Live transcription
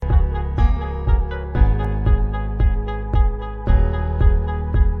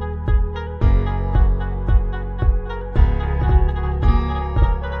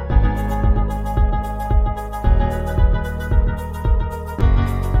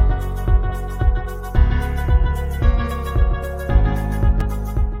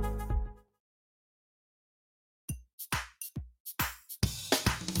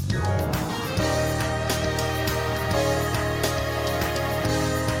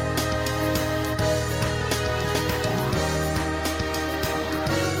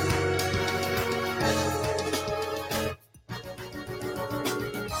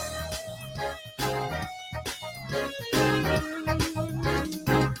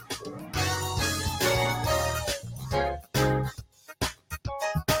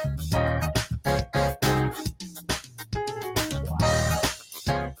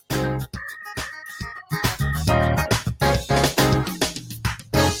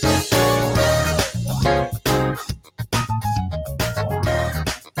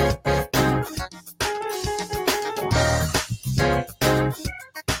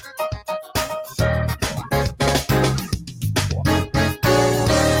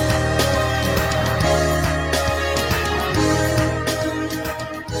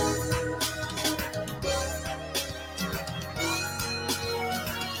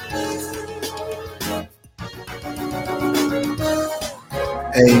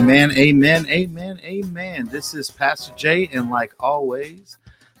Amen, amen, amen, amen. This is Pastor Jay, and like always,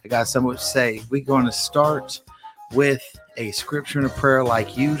 I got something to say. We're going to start with a scripture and a prayer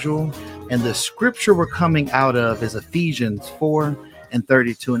like usual. And the scripture we're coming out of is Ephesians 4 and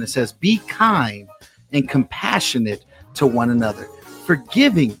 32. And it says, be kind and compassionate to one another,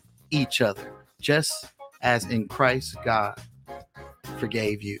 forgiving each other, just as in Christ God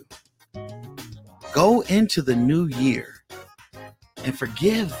forgave you. Go into the new year and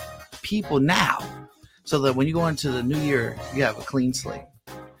forgive people now so that when you go into the new year, you have a clean slate.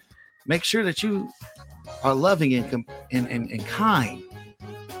 Make sure that you are loving and kind.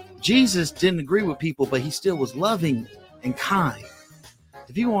 Jesus didn't agree with people, but he still was loving and kind.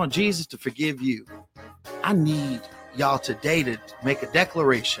 If you want Jesus to forgive you, I need y'all today to make a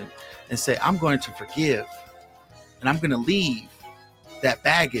declaration and say, I'm going to forgive, and I'm going to leave that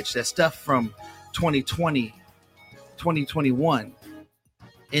baggage, that stuff from 2020, 2021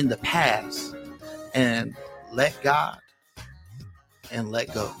 in the past, and let God and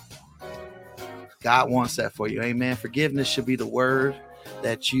let go. God wants that for you. Amen. Forgiveness should be the word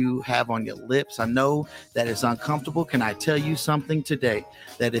that you have on your lips. I know that it's uncomfortable. Can I tell you something today?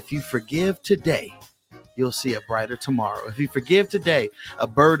 That if you forgive today, you'll see a brighter tomorrow. If you forgive today, a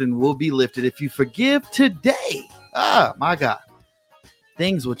burden will be lifted. If you forgive today, my God,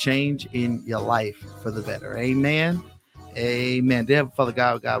 things will change in your life for the better. Amen. Amen. Dear Father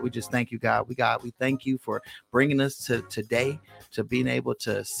God, we just thank you, God. We thank you for bringing us to today, to being able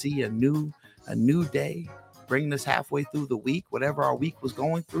to see a new day, bringing us halfway through the week. Whatever our week was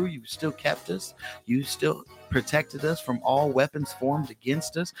going through, you still kept us. You still protected us from all weapons formed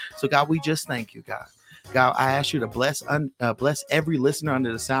against us. So God, we just thank you, God. God, I ask you to bless every listener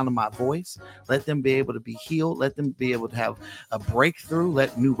under the sound of my voice. Let them be able to be healed. Let them be able to have a breakthrough.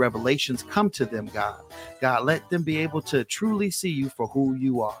 Let new revelations come to them, God. God, let them be able to truly see you for who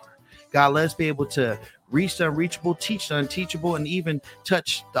you are. God, let us be able to reach the unreachable, teach the unteachable, and even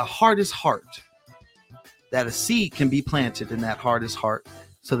touch the hardest heart, that a seed can be planted in that hardest heart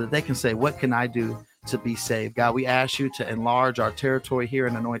so that they can say, what can I do to be saved? God, we ask you to enlarge our territory here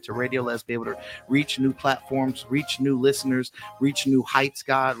in Anointed Radio. Let's be able to reach new platforms, reach new listeners, reach new heights,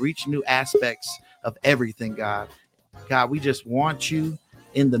 God, reach new aspects of everything, God. God, we just want you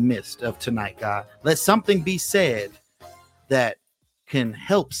in the midst of tonight, God. Let something be said that can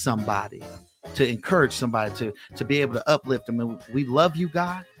help somebody, to encourage somebody, to be able to uplift them. And we love you,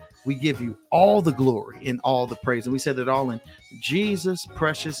 God. We give you all the glory and all the praise. And we said it all in Jesus'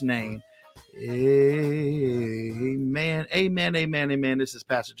 precious name. Amen. Amen. Amen. Amen. This is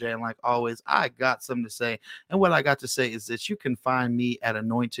Pastor Jay. And like always, I got something to say. And what I got to say is that you can find me at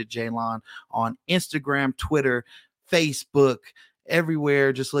Anointed Jaylon on Instagram, Twitter, Facebook,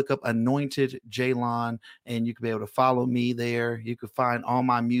 everywhere. Just look up Anointed Jaylon and you can be able to follow me there. You can find all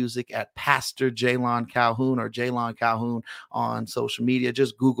my music at Pastor Jaylon Calhoun or Jaylon Calhoun on social media.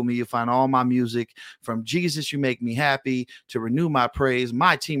 Just Google me. You'll find all my music from Jesus, You Make Me Happy, to Renew My Praise,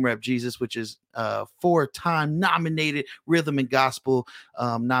 My Team Rep Jesus, which is 4-time nominated rhythm and gospel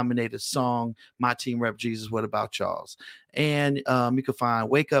nominated song, My Team Rep Jesus, What About Y'all's? And you can find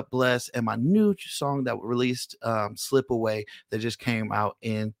Wake Up Blessed and my new song that was released, Slip Away, that just came out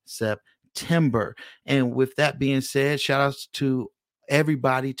in September. And with that being said, shout outs to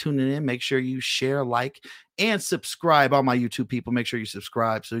everybody tuning in. Make sure you share, like, and subscribe. All my YouTube people, make sure you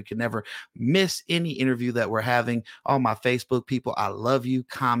subscribe so you can never miss any interview that we're having. All my Facebook people, I love you.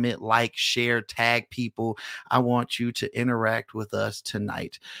 Comment, like, share, tag people. I want you to interact with us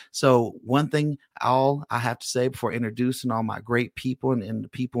tonight. So one thing all I have to say before introducing all my great people and the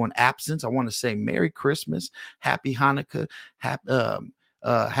people in absence, I want to say Merry Christmas, Happy Hanukkah,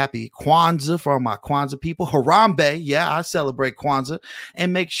 happy Kwanzaa for all my Kwanzaa people. Harambe, yeah, I celebrate Kwanzaa.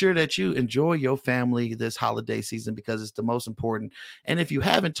 And make sure that you enjoy your family this holiday season because it's the most important. And if you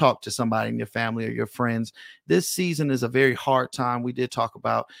haven't talked to somebody in your family or your friends, this season is a very hard time. We did talk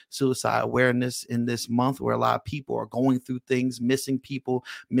about suicide awareness in this month, where a lot of people are going through things, missing people,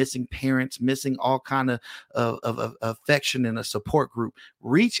 missing parents, missing all kind of affection in a support group.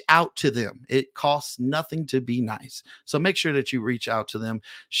 Reach out to them. It costs nothing to be nice. So make sure that you reach out to them.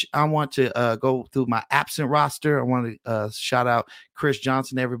 I want to go through my absent roster. I want to shout out Chris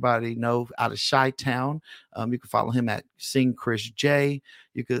Johnson. Everybody know out of Chi-Town. You can follow him at Sing Chris J.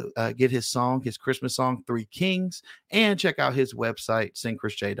 You could get his song, his Christmas song, Three Kings, and check out his website,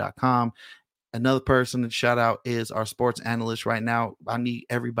 singchrisj.com. Another person to shout out is our sports analyst right now. I need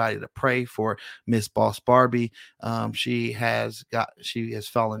everybody to pray for Miss Boss Barbie. She has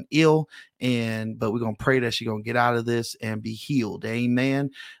fallen ill, but we're gonna pray that she's gonna get out of this and be healed.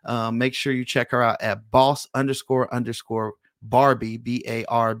 Amen. Make sure you check her out at boss__. Barbie,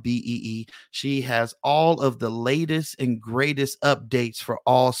 Barbee. She has all of the latest and greatest updates for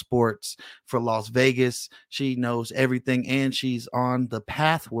all sports for Las Vegas. She knows everything, and she's on the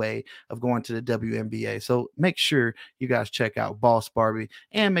pathway of going to the WNBA. So make sure you guys check out Boss Barbie,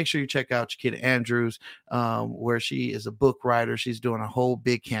 and make sure you check out Chiquita Andrews, where she is a book writer. She's doing a whole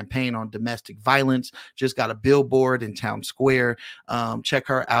big campaign on domestic violence. Just got a billboard in Town Square. Check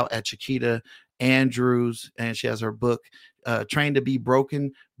her out at Chiquita Andrews, and she has her book, Trained to Be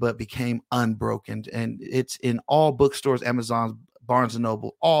Broken but Became Unbroken, and it's in all bookstores, Amazon, Barnes and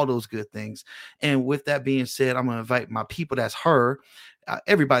Noble, all those good things. And with that being said, I'm going to invite my people. That's her,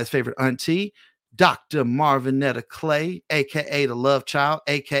 everybody's favorite auntie, Dr. Marvinetta Clay, aka the Love Child,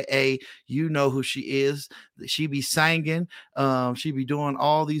 aka you know who she is. She be singing, she be doing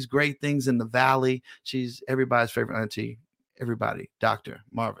all these great things in the valley. She's everybody's favorite auntie. Everybody, Dr.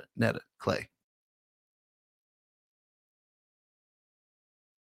 Marvinetta Clay.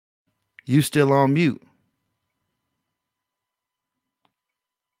 You still on mute.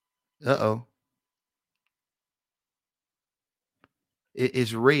 Uh-oh. It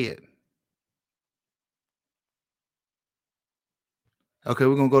is red. Okay,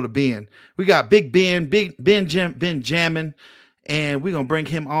 we're gonna go to Ben. We got Big Ben, Ben Jamin, and we're gonna bring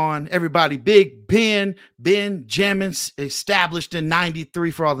him on. Everybody, Big Ben Jamin, established in '93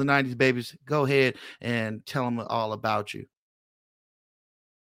 for all the '90s babies. Go ahead and tell them all about you.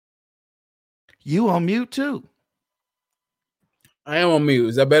 You on mute too. I am on mute.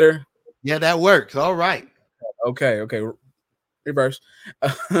 Is that better? Yeah, that works. All right. Okay. Reverse.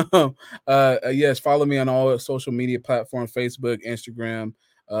 Yes, follow me on all social media platforms, Facebook, Instagram.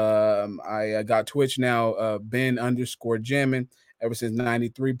 I got Twitch now, Ben_Jammin. Ever since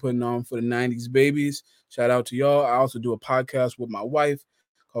 '93, putting on for the '90s babies. Shout out to y'all. I also do a podcast with my wife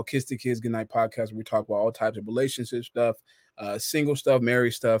called Kiss the Kids Goodnight Podcast, where we talk about all types of relationship stuff, single stuff,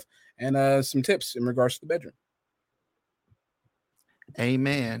 married stuff, and some tips in regards to the bedroom.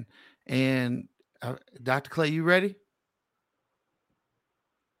 Amen. And Dr. Clay, you ready?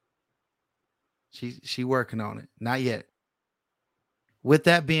 She working on it. Not yet. With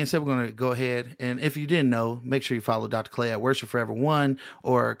that being said, we're going to go ahead. And if you didn't know, make sure you follow Dr. Clay at Worship Forever One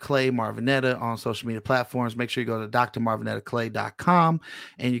or Clay Marvinetta on social media platforms. Make sure you go to drmarvinettaclay.com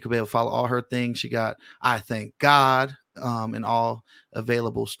and you can be able to follow all her things. She got I Thank God in all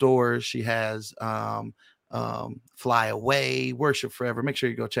available stores. She has Fly Away, Worship Forever. Make sure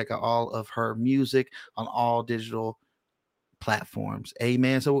you go check out all of her music on all digital platforms.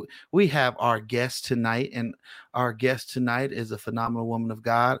 Amen. So we have our guest tonight, and our guest tonight is a phenomenal woman of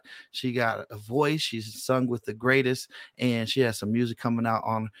God. She got a voice. She's sung with the greatest, and she has some music coming out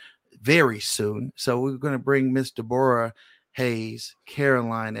on very soon. So we're going to bring Miss Deborah Hayes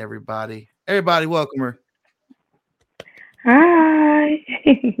Caroline. Everybody welcome her. Hi.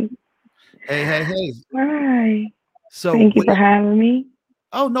 Hey. Hi. So thank you for having me.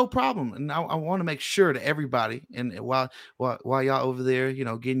 Oh, no problem. And I want to make sure to everybody, and while y'all over there,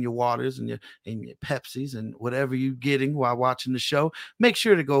 getting your waters and your Pepsis and whatever you're getting while watching the show, make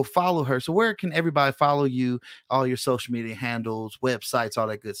sure to go follow her. So where can everybody follow you? All your social media handles, websites, all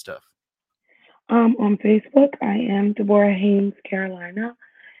that good stuff. On Facebook, I am Deborah Hayes Carolina,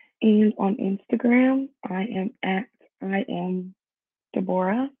 and on Instagram, I am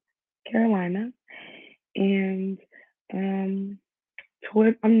Deborah Carolina, and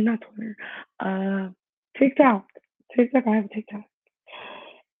Twitter. I'm not Twitter. TikTok. I have a TikTok.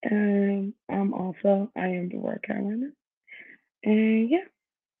 And I am Deborah Carolina. And yeah.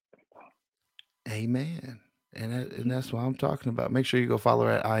 Amen. And that's what I'm talking about. Make sure you go follow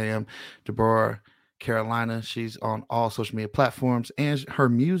her at I am Deborah Carolina. She's on all social media platforms, and her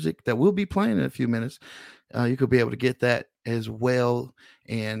music that we'll be playing in a few minutes. You could be able to get that as well.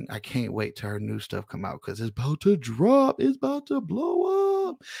 And I can't wait till her new stuff come out because it's about to drop. It's about to blow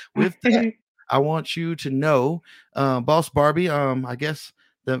up. With that, I want you to know, Boss Barbie, I guess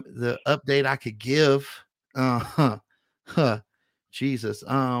the update I could give, Jesus,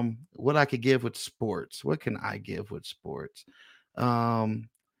 what I could give with sports. What can I give with sports?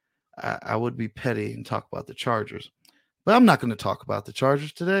 I would be petty and talk about the Chargers, but I'm not going to talk about the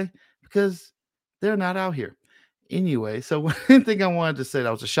Chargers today because they're not out here. Anyway, so one thing I wanted to say,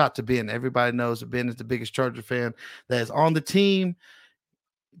 that was a shot to Ben. Everybody knows that Ben is the biggest Charger fan that is on the team.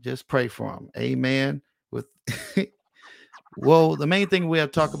 Just pray for him. Amen. Well, the main thing we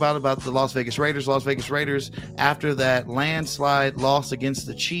have to talk about the Las Vegas Raiders. Las Vegas Raiders, after that landslide loss against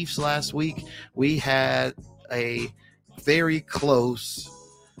the Chiefs last week, we had a very close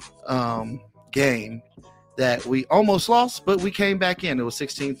game that we almost lost, but we came back in. It was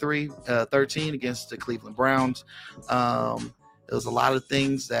 16-3, 13 against the Cleveland Browns. It was a lot of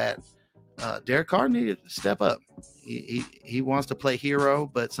things that Derek Carr needed to step up. He wants to play hero,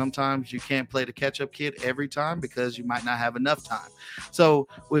 but sometimes you can't play the catch-up kid every time because you might not have enough time. So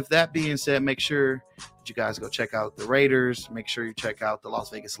with that being said, make sure that you guys go check out the Raiders. Make sure you check out the Las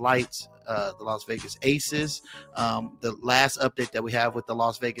Vegas Lights, the Las Vegas Aces. The last update that we have with the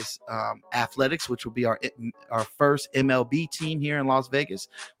Las Vegas Athletics, which will be our first MLB team here in Las Vegas,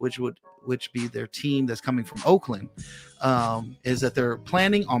 which be their team that's coming from Oakland, is that they're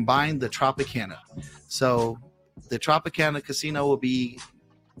planning on buying the Tropicana. So the Tropicana Casino will be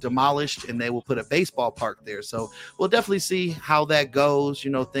demolished and they will put a baseball park there. So we'll definitely see how that goes.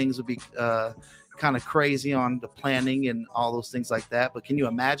 Things will be kind of crazy on the planning and all those things like that. But can you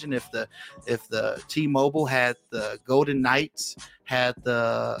imagine if the T-Mobile had the Golden Knights, had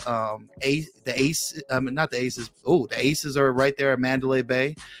the Aces? Not the Aces. Oh, the Aces are right there at Mandalay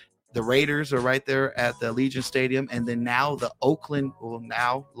Bay. The Raiders are right there at the Allegiant Stadium. And then now the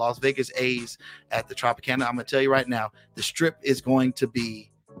now Las Vegas A's at the Tropicana. I'm going to tell you right now, the Strip is going to be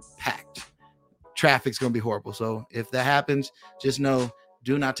packed. Traffic's going to be horrible. So if that happens, just know,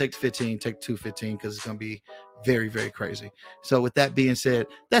 do not take the 15, take 215, because it's going to be very, very crazy. So with that being said,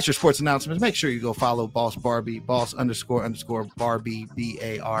 that's your sports announcements. Make sure you go follow Boss Barbie, boss__ Barbie,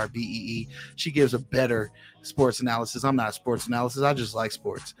 BARBEE. She gives a better sports analysis. I'm not a sports analysis. I just like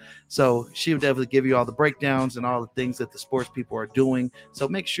sports. So she would definitely give you all the breakdowns and all the things that the sports people are doing. So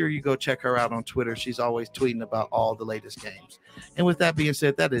make sure you go check her out on Twitter. She's always tweeting about all the latest games. And with that being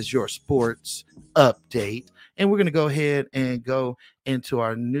said, that is your sports update. And we're going to go ahead and go into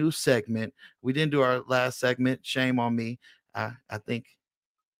our new segment. We didn't do our last segment. Shame on me. I think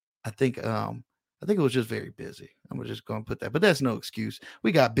it was just very busy. I'm just going to put that, but that's no excuse.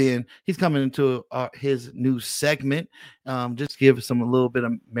 We got Ben. He's coming into his new segment. Just give a little bit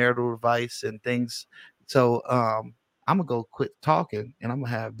of marital advice and things. So I'm going to go quit talking and I'm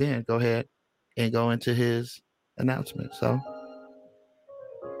going to have Ben go ahead and go into his announcement. So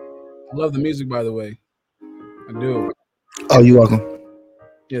I love the music, by the way. I do. Oh, you're welcome.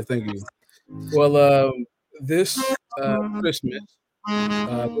 Yeah, thank you. Well, this Christmas,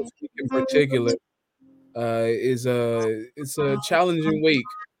 this week in particular, it's a challenging week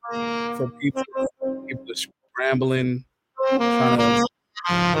for people. People are scrambling, trying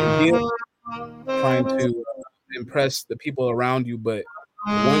to impress the people around you. But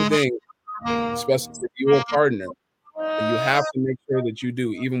one thing, especially if you're a partner, that you have to make sure that you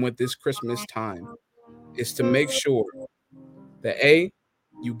do, even with this Christmas time, is to make sure that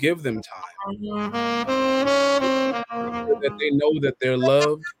you give them time, so that they know that they're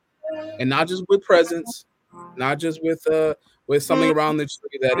loved, and not just with presents, not just with something around the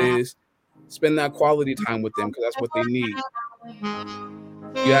tree. That is, spend that quality time with them, because that's what they need.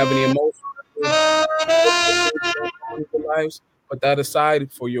 You have any emotional lives, put that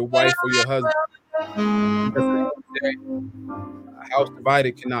aside for your wife or your husband. A house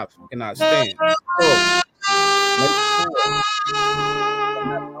divided cannot stand. So,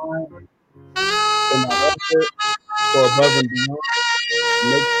 make sure above and beyond.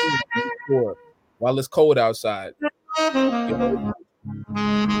 Make sure while it's cold outside.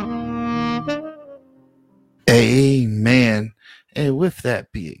 Amen. And with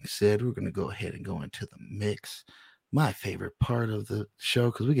that being said, we're going to go ahead and go into the mix. My favorite part of the show,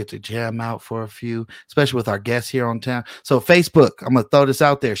 because we get to jam out for a few, especially with our guests here on town. So Facebook, I'm going to throw this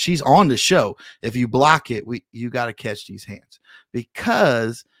out there. She's on the show. If you block it, you got to catch these hands,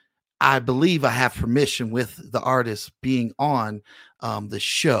 because I believe I have permission with the artist being on the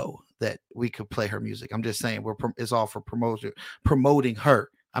show that we could play her music. I'm just saying it's all for promoting her.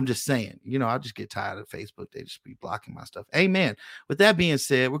 I'm just saying, I just get tired of Facebook. They just be blocking my stuff. Amen. With that being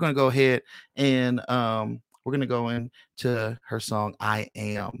said, we're going to go ahead and we're going to go into her song, I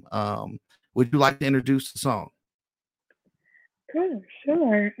Am. Would you like to introduce the song?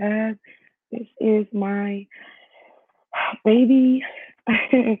 Sure. This is my baby,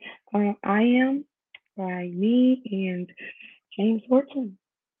 I Am, by me and James Fortune.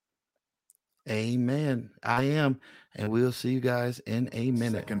 Amen. I Am. And we'll see you guys in a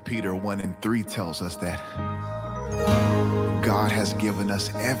minute. 2 Peter 1:3 tells us that God has given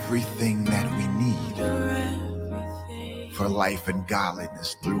us everything that we need for life and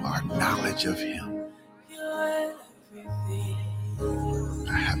godliness through our knowledge of Him.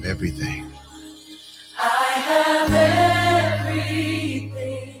 I have everything. I have everything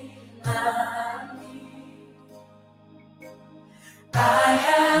I need. I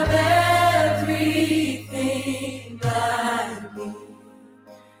have everything I need.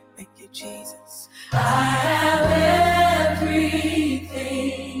 Thank you, Jesus. I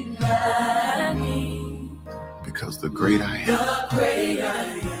great I am. The great I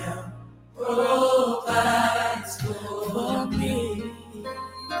am provides for me.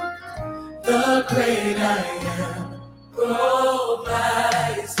 The great I am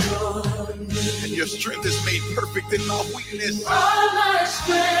provides for me. And your strength is made perfect in my weakness. All my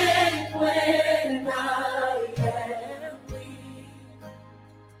strength when I am weak.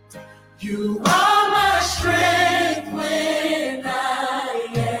 You are my strength when I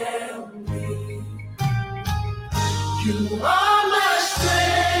am weak. You are my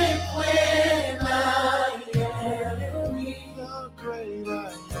strength when I am weak.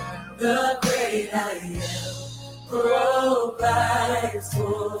 The great I am provides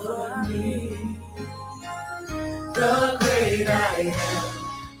for me. The great I am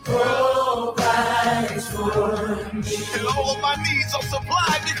provides for me. And all of my needs are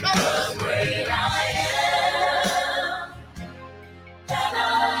supplied because The great I am, that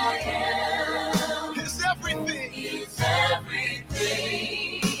I am, it's everything. is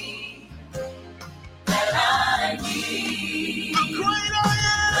everything that I need. The great I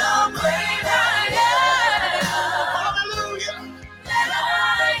am. The great I am, Hallelujah. that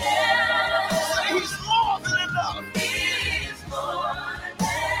I Say he's more than enough am, is more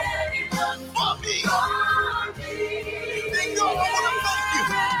than enough for me. for me. And God, I want to thank you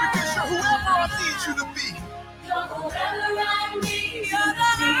because you're whoever I need you to be. You're whoever I need you to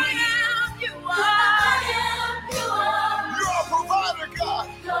be. You are. You're a provider, God.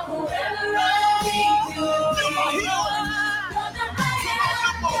 You're whoever I need you to be. You're my healer. You're the I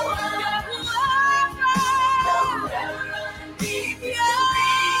am. Come on, Lord. You're whoever I need you to be.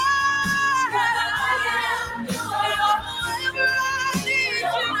 You're the I am. You're whoever I need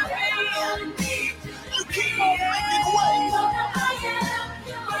you to be. You keep on making ways. You're the I am.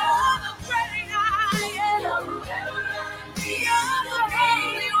 You're the great I am. You're whoever I need you to be. You're the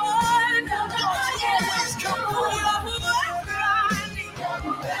Holy One. You're the I am. always come through. You're whoever I need. You're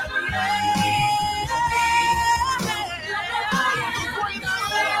whoever I need you to be. You're the I am.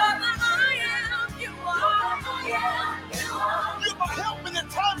 You're the I am. You are. You're the I am. You are. You're my help in the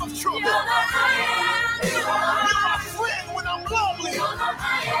time of trouble. You're the I am. You You're are. my friend when I'm lonely. You're the I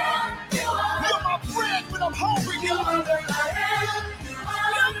am. You are. You're my friend when I'm hungry, You're God. the I am.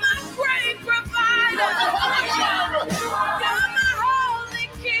 You're my great provider. You're Jehovah Jireh. You're my holy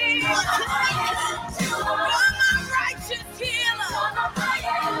king. You're my righteous healer.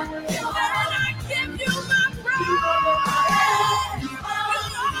 And I give you my praise.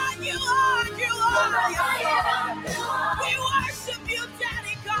 You are. We worship you,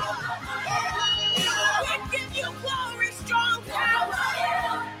 Daddy God. We give you glory, strong power.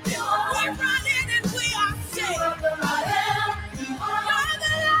 We run in and we are saved. You're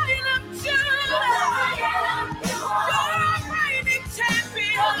the Lion of Judah. You're our reigning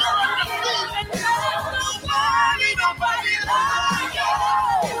champion. And there's nobody like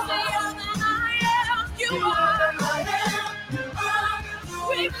you. You're the Lion. You are.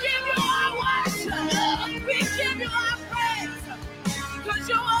 We give you our worship. We give you our praise. 'Cause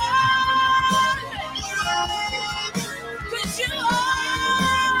you are. 'Cause you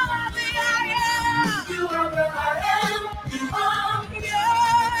are the I am. You are the I am. You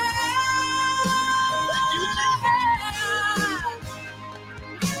are.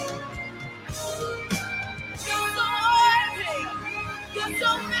 You're so worthy. You're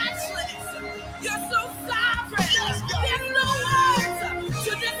so matchless. You're so sovereign. There's no words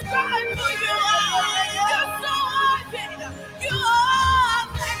to describe who you are. You're so worthy. You are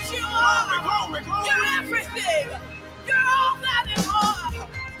that you are. You're everything. You're all that and more.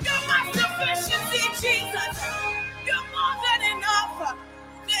 You're my sufficiency, Jesus. You're more than enough.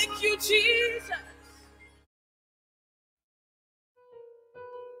 Thank you, Jesus.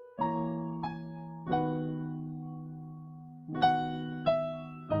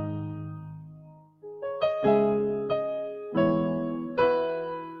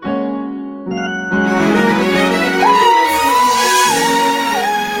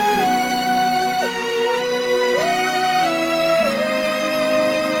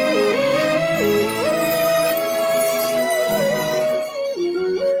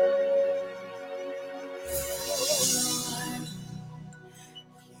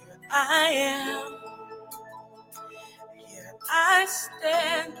 I am. Here I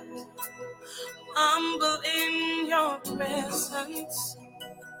stand, humble in your presence.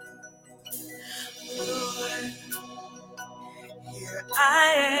 Lord, here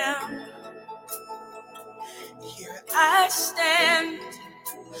I am. Here I stand,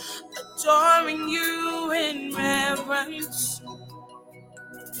 adoring you in reverence.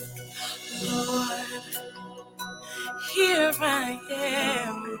 Lord, here I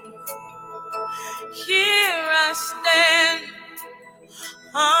am. Here I stand,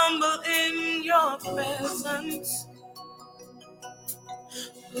 humble in your presence.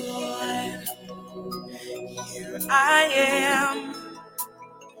 Lord, here I am.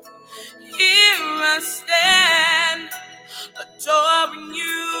 Here I stand, adoring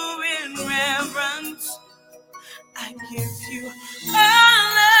you in reverence. I give you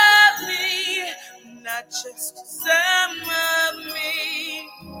all of me, not just some of me,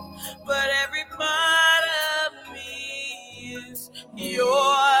 but every part of me is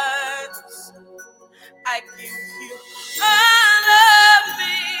yours. I give you all of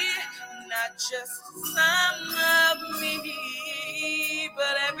me, not just some of me,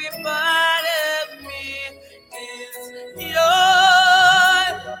 but every part of me is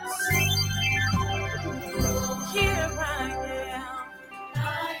yours. Here I am.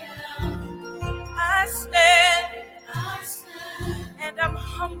 I stand, and I'm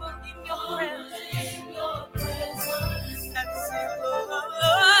humble in your presence. That's it,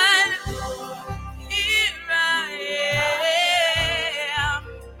 Lord. Here I am,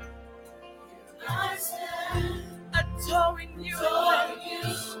 adoring you.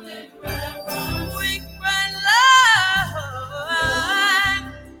 We cry, Lord.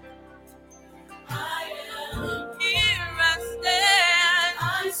 Here I stand,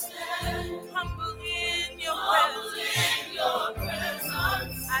 humble in your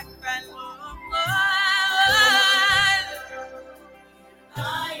presence. I cry, Lord.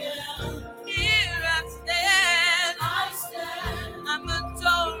 Here I stand, I'm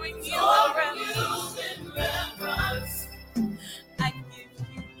adoring your reverence. I give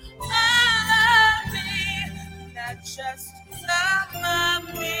you all of me, not just some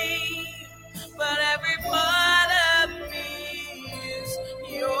of me, but every part of me is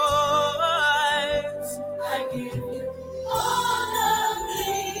yours. I give you all of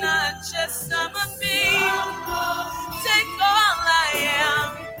me, not just some of me. Take all I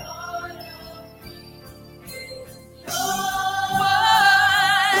am.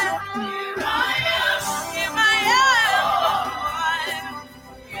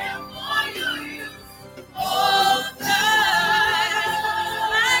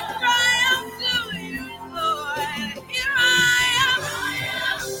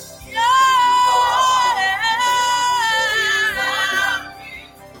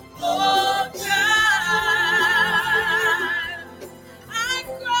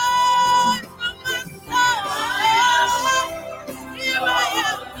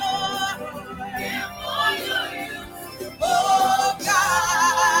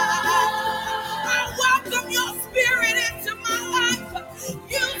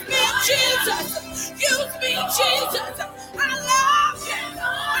 Jesus, I love you.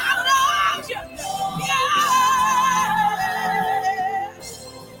 I love you. Yeah.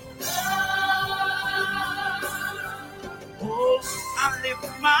 Oh, I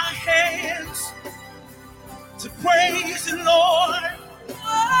lift my hands to praise the Lord.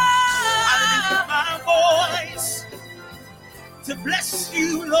 I lift my voice to bless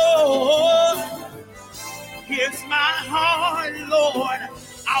you, Lord. Here's my heart, Lord.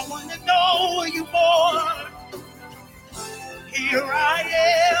 I want to know you more. Here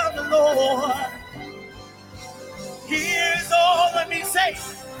I am, Lord. Here's all let me say.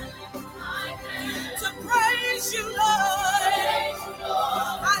 To praise you, Lord.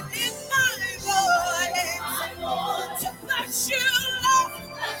 I lift my voice to bless you, Lord.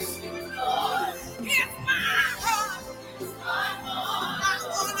 Here's my heart. I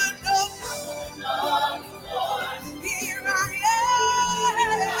want to know. Here I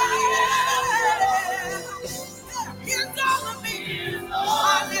am. Here's all of me.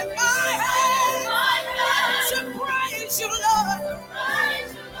 I lift my hands to praise you, Lord.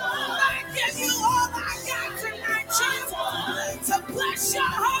 I give you all I got tonight, Jesus, to bless your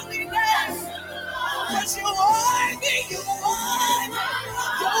holy name. Cause you're worthy, you're worthy,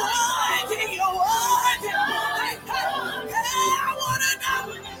 you're worthy, you're worthy. I wanna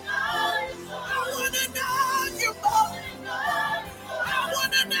know you more. I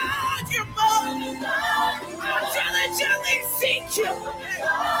wanna know you more. I diligently seek you.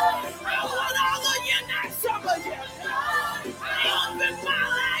 I want all of you, not some of you. I open my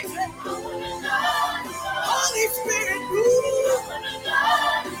life. Holy Spirit, move.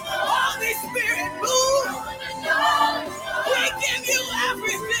 Holy Spirit, move. We give you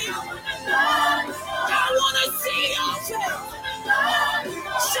everything. I want to see your face.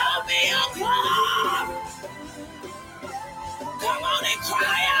 Show me your glory. Come on and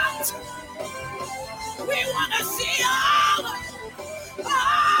cry out. We want to see all of it.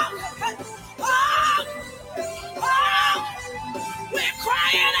 We're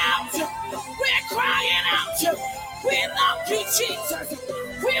crying out. We're crying out to. We love you, Jesus.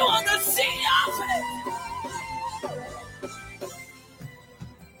 We want to see your face.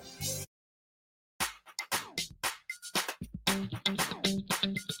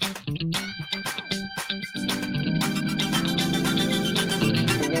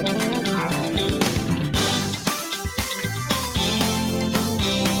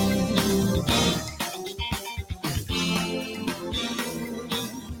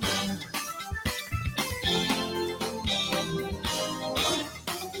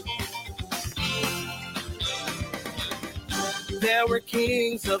 There were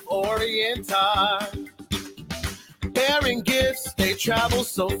kings of Orient, bearing gifts, they traveled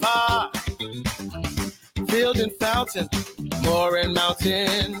so far. Field and fountain, moor and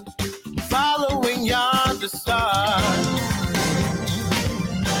mountain, following yonder star.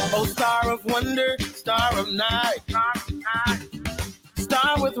 Oh, star of wonder, star of night,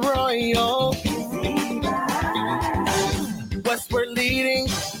 star with royal. Westward leading,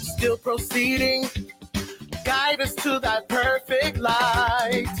 still proceeding, guide us to that perfect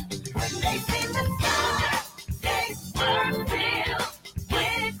light. When they see the star, they were filled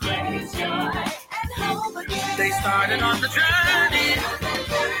with great joy and hope again. They started on the journey.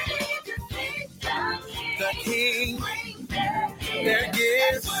 The King, their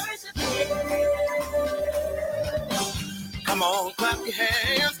gifts. Come on, clap your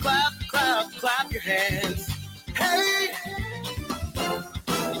hands, clap, clap, clap your hands. Hey!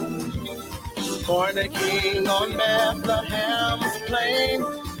 Born a king on Bethlehem's plain,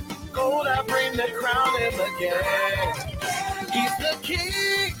 gold I bring the crown him again. He's the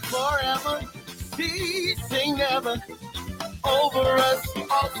king forever, ceasing never, over us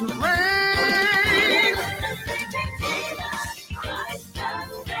all to reign. Christ the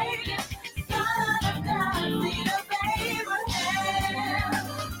Savior, Son of God, seed of Abraham,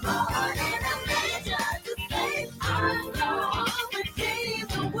 born in a manger to save our soul, redeem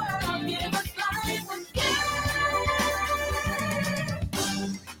the world, give us life again.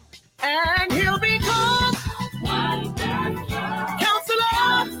 And he'll be called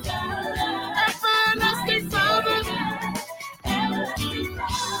Counselor, Everlasting Father,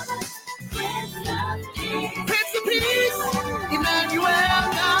 Prince of Peace, Emmanuel,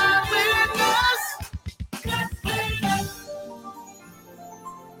 God with us.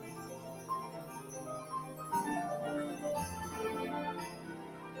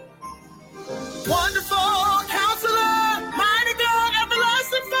 Wonderful Counselor, mighty God,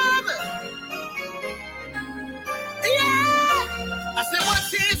 Everlasting Father. Yeah! I said,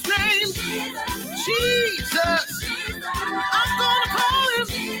 what's his name? Jesus. I'm gonna call him.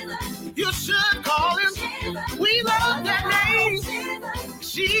 You should call him. We love that name.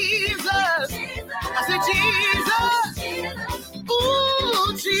 Jesus. I said, Jesus.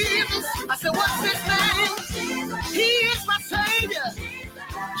 Ooh, Jesus. I said, what's his name? He is my Savior.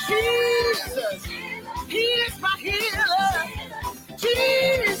 Jesus. He is my healer.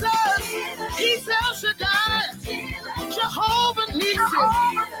 Jesus. He's El Shaddai. Jehovah Nissi.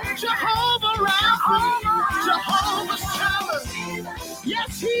 Jehovah Rapha. Jehovah Shammah.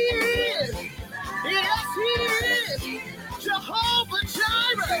 Yes, he is. Yes, he is. Jehovah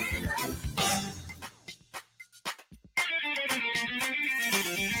Jireh.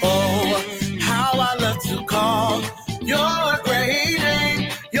 Oh, how I love to call your great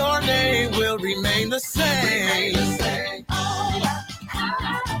name. Your name will remain the same.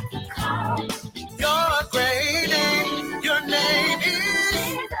 Your great name. Your name is.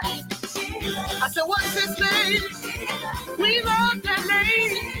 I said, what's his name? We love that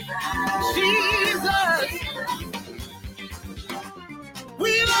name. Jesus.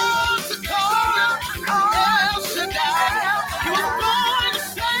 We love to call him El Shaddai. He was born to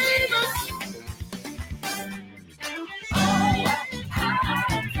save us.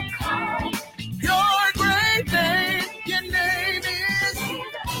 Your great name, your name is.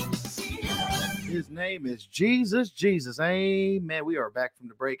 His name is Jesus. Jesus. Amen. We are back from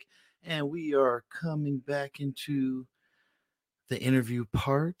the break and we are coming back into the interview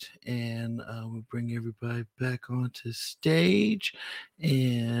part, and we'll bring everybody back onto stage,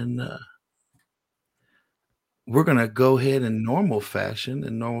 and we're going to go ahead in normal fashion.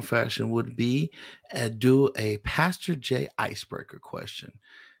 And normal fashion would be do a Pastor J icebreaker question.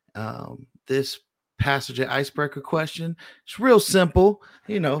 This Pastor J icebreaker question, it's real simple,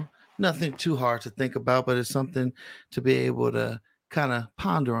 nothing too hard to think about, but it's something to be able to kind of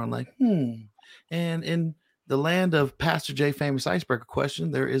ponder on, like, and in the land of Pastor J famous icebreaker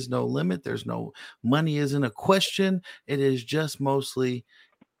question, there is no limit. There's no money isn't a question. It is just mostly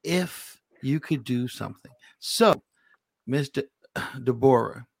if you could do something. So, Mr.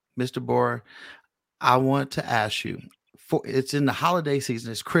 Deborah, I want to ask you, for it's in the holiday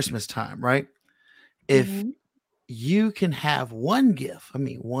season, it's Christmas time, right? If Mhm. you can have one gift, I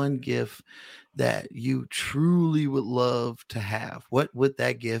mean, one gift that you truly would love to have, what would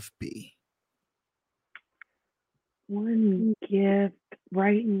that gift be? One gift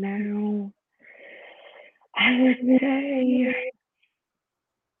right now, I would say,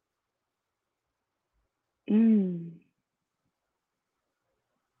 mm,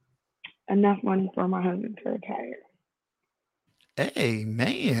 enough money for my husband to retire. Hey,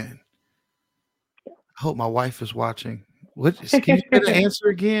 man. I hope my wife is watching. What? Can you say the answer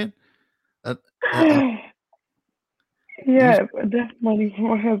again? Uh, you, Yes, enough money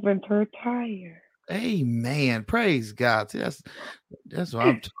for my husband to retire. amen. Praise God. See, that's what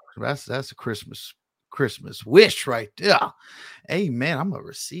I'm talking about. That's a Christmas wish right there. Amen. I'm gonna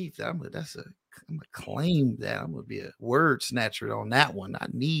receive that. I'm gonna claim that. I'm gonna be a word snatcher on that one. I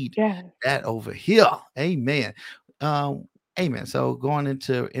need Yes. that over here. Amen. Um, Amen. So going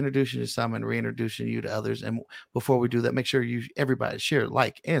into introducing you to some and reintroducing you to others. And before we do that, make sure everybody share,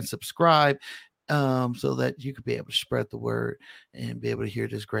 like, and subscribe. So that you could be able to spread the word and be able to hear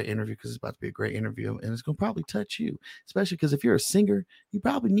this great interview, because it's about to be a great interview and it's going to probably touch you, especially because if you're a singer, you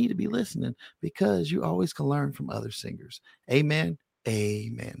probably need to be listening, because you always can learn from other singers. Amen.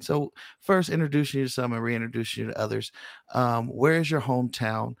 Amen. So first, introducing you to some and reintroducing you to others. Where is your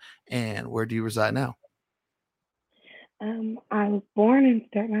hometown and where do you reside now? I was born in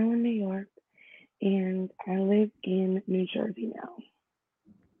Staten Island, New York, and I live in New Jersey now.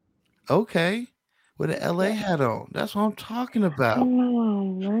 Okay. With an LA Yes. hat on. That's what I'm talking about.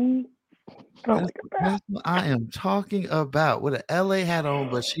 Oh, right? Go That's look at that's what I am talking about. With an LA hat on,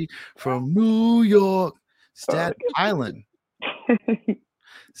 but she from New York, that. Go Staten Island. look at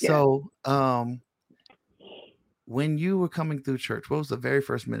Yes. So, when you were coming through church, what was the very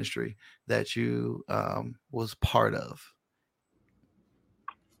first ministry that you was part of?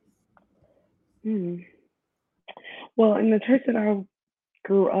 Hmm. Well, in the church that I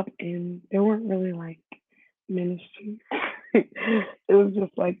grew up in, there weren't really like ministries. It was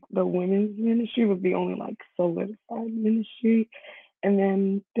just like the women's ministry was the only like solidified ministry. And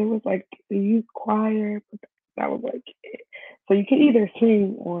then there was like the youth choir, but that was like it. So you could either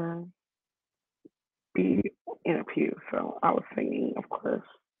sing or be in a pew. So I was singing, of course.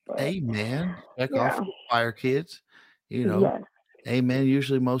 But Amen. Check off yeah, for the fire kids. You know, yes. amen.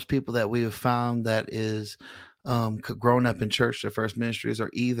 Usually, most people that we have found that is grown up in church, their first ministries are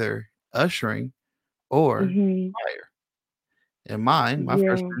either ushering or Hmm. choir. And mine, my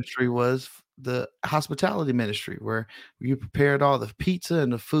first Yeah, ministry was the hospitality ministry, where you prepared all the pizza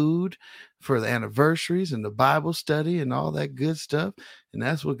and the food for the anniversaries and the Bible study and all that good stuff. And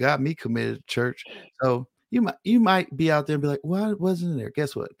that's what got me committed to church. So you might be out there and be like, "Well, I wasn't there."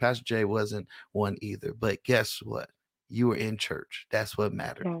 Guess what? Pastor Jay wasn't one either. But guess what? You were in church. That's what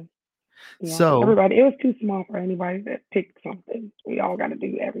mattered. yeah, yeah. So Everybody, it was too small for anybody that picked something. We all got to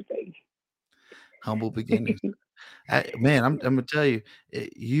do everything. humble beginnings. Man, I'm gonna tell you,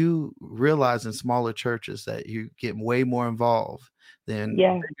 you realize in smaller churches that you get way more involved than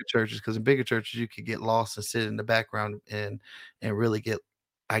Yeah, bigger churches, because in bigger churches you could get lost and sit in the background and really get,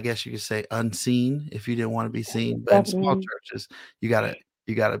 I guess you could say, unseen if you didn't want to be seen. But in small definitely. churches,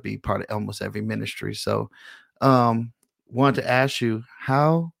 you gotta be part of almost every ministry. So, um, wanted to ask you,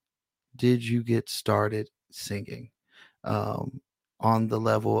 how did you get started singing? um, on the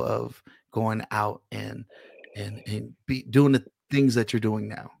level of going out and be doing the things that you're doing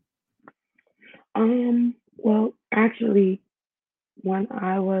now. Well, actually, when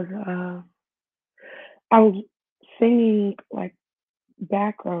I was singing like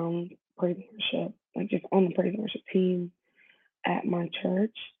background praise and worship, like just on the praise and worship team at my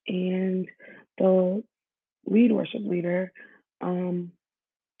church, and the lead worship leader, um,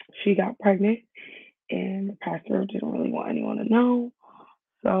 she got pregnant, and the pastor didn't really want anyone to know.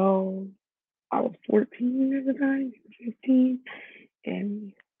 So I was 14 at the time, 15,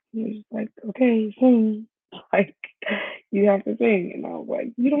 and he was like, "Okay, sing." Like, you have to sing. And I was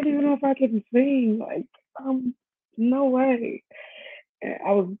like, "You don't even know if I can sing." Like, no way. And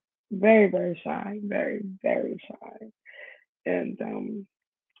I was very, very shy, very, very shy. And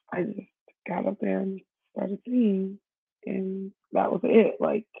I just got up there and started singing, and that was it.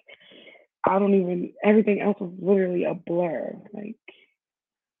 Like, I don't even, everything else was literally a blur. Like,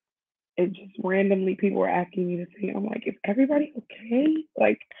 it just randomly people were asking me to sing. I'm like, is everybody okay?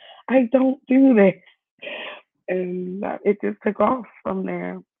 Like, I don't do this. And it just took off from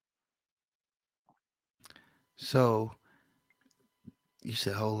there. So you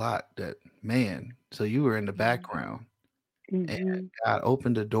said a whole lot, that man. So you were in the Yeah. background and Mm-hmm. God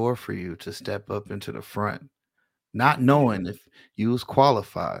opened a door for you to step up into the front, not knowing if you was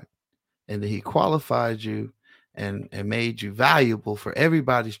qualified, and then He qualified you and made you valuable for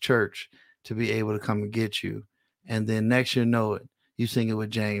everybody's church to be able to come and get you. And then next you know it, you singing with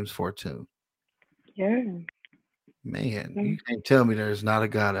James Fortune. Yeah. Man, Yeah. you can't tell me there's not a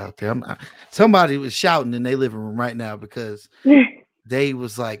God out there. Somebody was shouting in their living room right now because they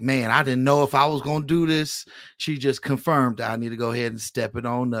was like, man, I didn't know if I was gonna do this. She just confirmed I need to go ahead and step it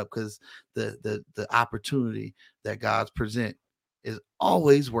on up because the opportunity that God's present is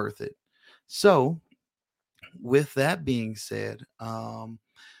always worth it. So with that being said,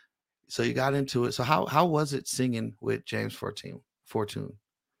 so you got into it. So how was it singing with James Fortune?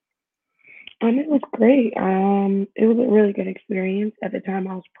 It was great. It was a really good experience. At the time,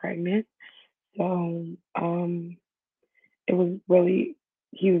 I was pregnant, so it was really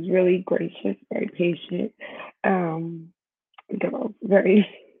he was really gracious, very patient. Um, because I was very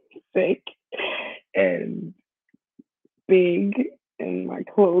sick and big, and my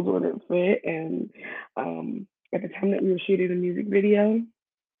clothes wouldn't fit. And at the time that we were shooting a music video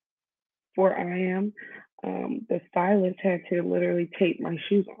for I Am, the stylist had to literally tape my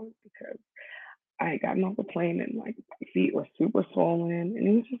shoes on because I had gotten off the plane and like my feet were super swollen, and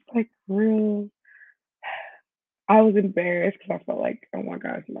it was just like real. I was embarrassed because I felt like, oh my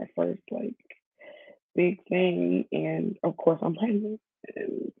gosh, my first like big thing, and of course I'm pregnant,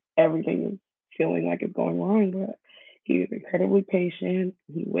 and everything is feeling like it's going wrong. But he was incredibly patient.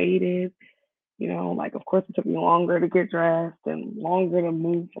 He waited, like of course it took me longer to get dressed and longer to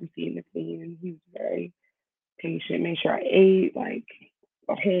move from scene to scene. And he was very patient, made sure I ate, like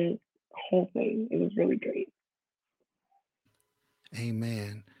the whole thing. It was really great.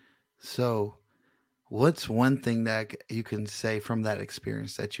 Amen. So what's one thing that you can say from that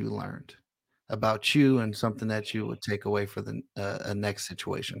experience that you learned about you and something that you would take away for the next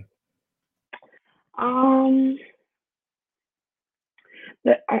situation? Um,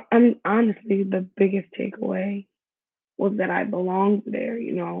 I'm honestly the biggest takeaway was that I belonged there.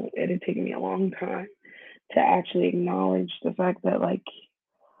 It had taken me a long time to actually acknowledge the fact that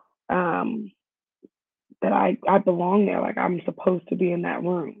um that I belong there. Like I'm supposed to be in that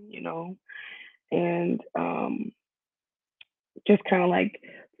room. And just kind of like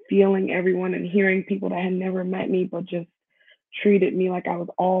feeling everyone and hearing people that had never met me but just treated me like I was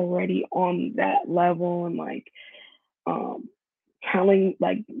already on that level, and like um telling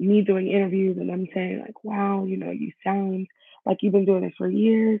like me doing interviews and them saying like, wow, you sound like you've been doing this for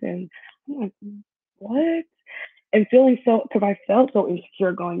years. And I'm like, what? And feeling so, because I felt so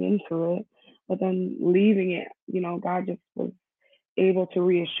insecure going into it, but then leaving it, God just was able to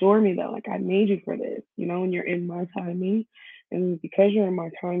reassure me that like I made you for this, and you're in my timing. And because you're in my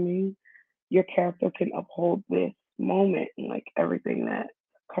timing, your character can uphold this moment and like everything that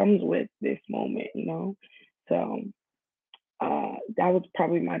comes with this moment. So that was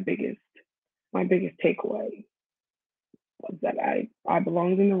probably my biggest takeaway was that I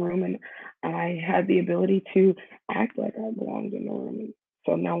belonged in the room, and I had the ability to act like I belonged in the room.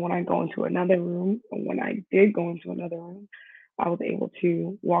 So now when I go into another room, and when I did go into another room, I was able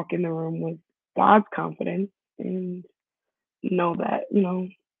to walk in the room with God's confidence and know that,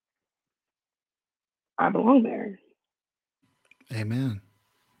 I belong there. Amen.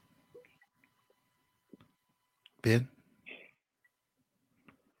 Ben,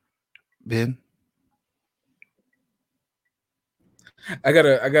 Ben. I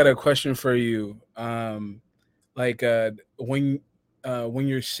got a question for you. Like when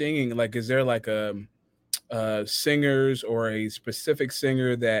you're singing, like is there like singers or a specific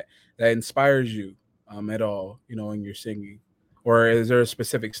singer that inspires you at all, when you're singing? Or is there a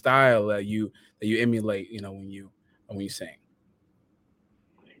specific style that you emulate, when you sing?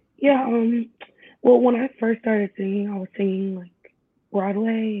 Yeah, well, when I first started singing, I was singing like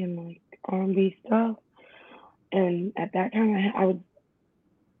Broadway and like R&B stuff. And at that time, I was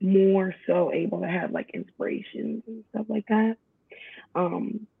more so able to have like inspirations and stuff like that.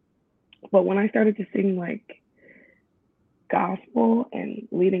 Um, but when I started to sing like gospel and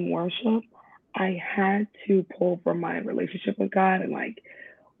leading worship, I had to pull from my relationship with God and like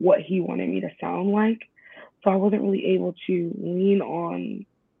what He wanted me to sound like. So I wasn't really able to lean on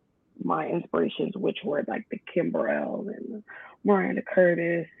my inspirations, which were like the Kim Burrell and Miranda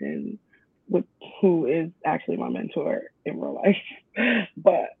Curtis, and with who is actually my mentor in real life.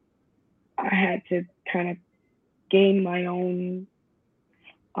 But I had to kind of gain my own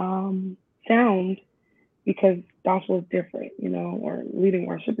sound because gospel is different, or leading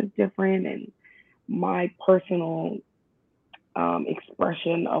worship is different, and my personal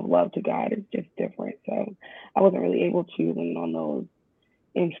expression of love to God is just different. So I wasn't really able to lean on those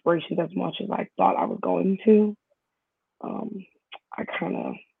inspirations as much as I thought I was going to. Um, I kind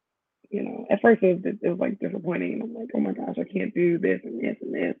of, at first it was like disappointing. And I'm like, oh my gosh, I can't do this and this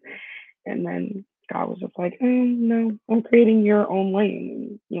and this. And then God was just like, no, I'm creating your own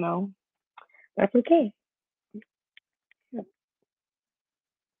lane. And, that's okay. Yeah.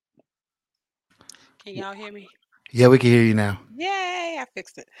 Can y'all hear me? Yeah, we can hear you now. Yay, I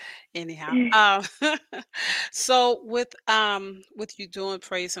fixed it. Anyhow, so with you doing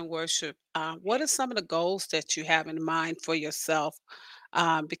praise and worship, what are some of the goals that you have in mind for yourself?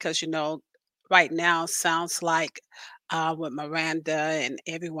 Because right now sounds like with Miranda and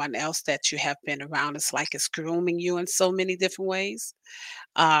everyone else that you have been around, it's like it's grooming you in so many different ways,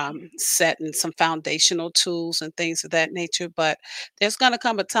 setting some foundational tools and things of that nature. But there's going to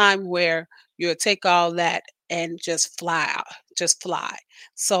come a time where you'll take all that and just fly out, just fly.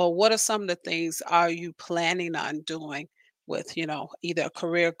 So, what are some of the things are you planning on doing with, either a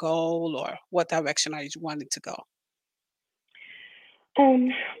career goal or what direction are you wanting to go? Um,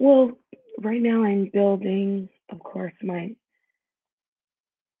 well, right now I'm building, of course, my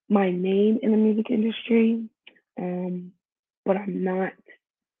name in the music industry. Um, but I'm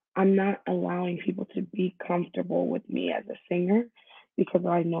not allowing people to be comfortable with me as a singer because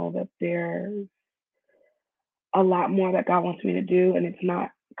I know that there's a lot more that God wants me to do, and it's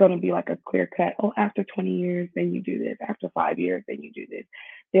not going to be like a clear cut. Oh, after 20 years, then you do this. After 5 years, then you do this.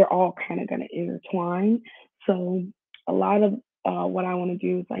 They're all kind of going to intertwine. So a lot of what I want to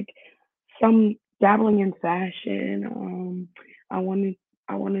do is like some dabbling in fashion. I want to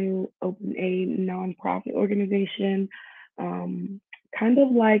I want to open a nonprofit organization, um, kind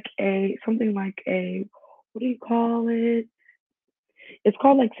of like a something like a what do you call it? It's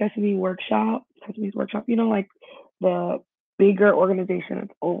called like Sesame's Workshop. Like the bigger organization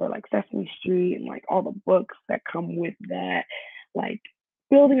that's over like Sesame Street and like all the books that come with that. Like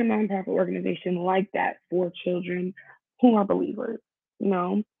building a nonprofit organization like that for children who are believers. You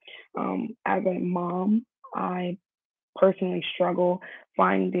know, as a mom, I personally struggle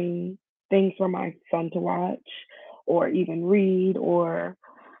finding things for my son to watch or even read or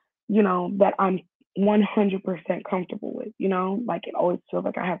that I'm 100% comfortable with, like it always feels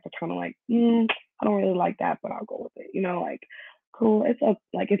like I have to kind of like, I don't really like that, but I'll go with it, like cool.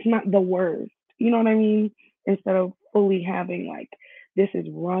 Like, it's not the worst, you know what I mean? Instead of fully having like, this is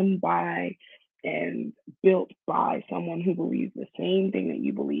run by and built by someone who believes the same thing that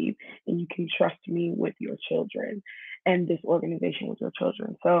you believe, and you can trust me with your children and this organization with your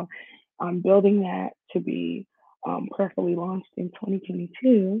children. So I'm building that to be prayerfully launched in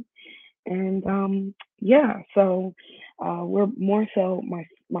 2022. And yeah, so we're more so my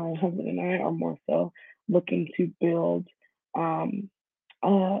husband and I are more so looking to build um,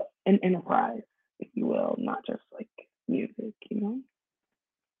 an enterprise, if you will, not just like music.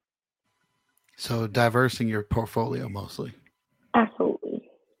 So diversing your portfolio mostly. Absolutely.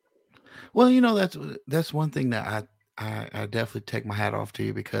 Well, that's one thing that I definitely take my hat off to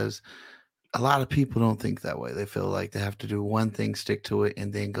you because a lot of people don't think that way. They feel like they have to do one thing, stick to it,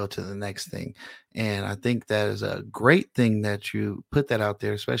 and then go to the next thing. And I think that is a great thing that you put that out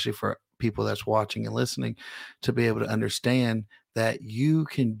there, especially for people that's watching and listening, to be able to understand that you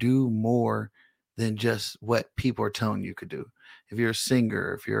can do more than just what people are telling you could do. If you're a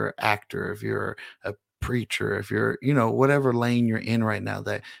singer, if you're an actor, if you're a preacher, if you're, whatever lane you're in right now,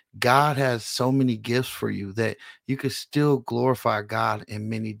 that God has so many gifts for you that you could still glorify God in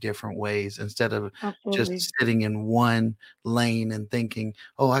many different ways instead of Absolutely. just sitting in one lane and thinking,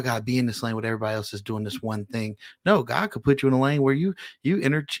 "Oh, I gotta be in this lane when everybody else is doing this one thing." No, God could put you in a lane where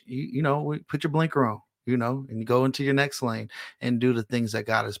put your blinker on, and you go into your next lane and do the things that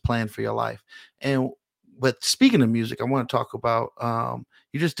God has planned for your life. And but speaking of music, I want to talk about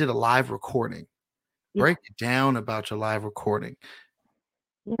you just did a live recording. Yeah. Break it down about your live recording.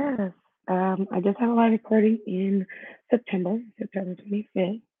 Yes. I just had a live recording in September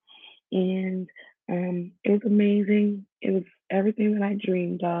 25th, and it was amazing. It was everything that I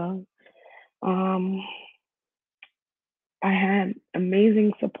dreamed of. Um, I had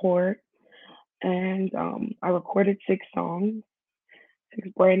amazing support, and I recorded 6 songs, 6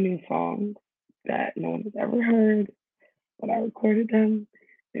 brand new songs that no one has ever heard, but I recorded them.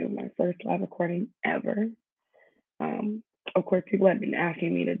 It was my first live recording ever. Um, of course, people had been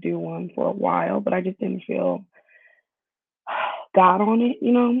asking me to do one for a while, but I just didn't feel God on it.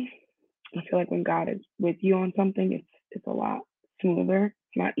 I feel like when God is with you on something, it's a lot smoother.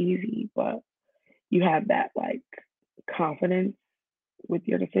 It's not easy, but you have that like confidence with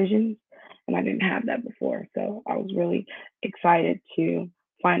your decisions. and I didn't have that before. So I was really excited to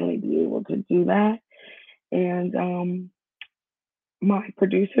finally be able to do that. And my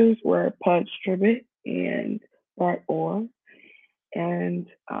producers were Pudge Tribbett and Bart Orr, and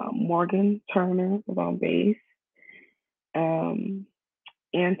Morgan Turner was on bass. Um,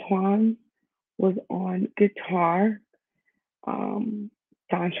 Antoine was on guitar. Don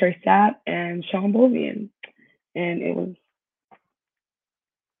Sapp and Sean Bovian, and it was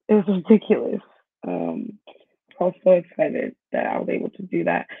ridiculous. I was so excited that I was able to do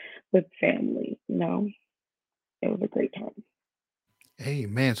that with family. It was a great time. Hey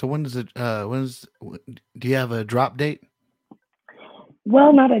man, so when does it? Do you have a drop date?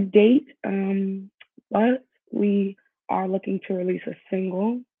 Well, not a date, but we are looking to release a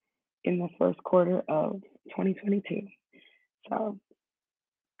single in the first quarter of 2022. So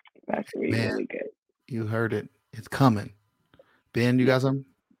that's really, Man, really good. you heard it. It's coming. Ben, you Yeah. got something?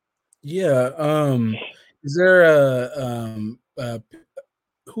 Yeah. Is there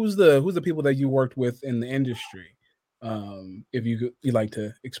who's the people that you worked with in the industry? If you'd like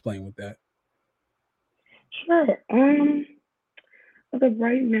to explain with that. Sure. As of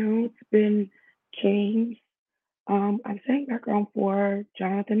right now, it's been James. I've sang background for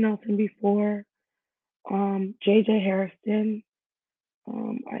Jonathan Nelson before. JJ Harrison.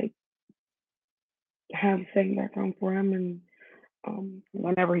 I have sang background for him, and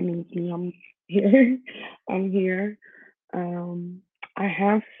whenever he needs me, I'm here. I'm here. I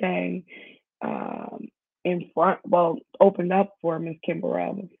have sang in front, well, opened up for Miss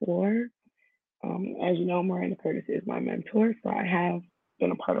Kimberell before. As you know, Miranda Curtis is my mentor, so I have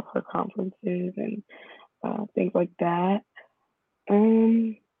been a part of her conferences and things like that.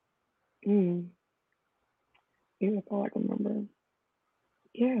 Um, mm, yeah, that's all I can remember.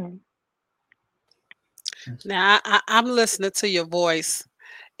 Yeah. Now I'm listening to your voice,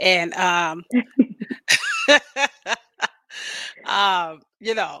 and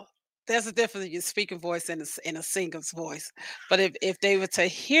you know, there's a difference in your speaking voice and a singer's voice. But if they were to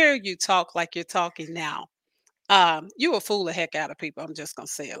hear you talk like you're talking now, you will fool the heck out of people. I'm just gonna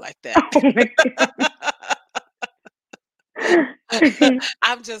say it like that. Oh my god.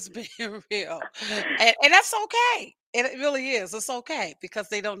 I'm just being real, and that's okay. It really is. It's okay because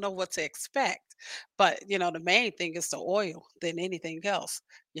they don't know what to expect. But the main thing is the oil than anything else.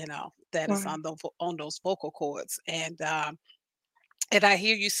 That is Wow. on those vocal cords, and I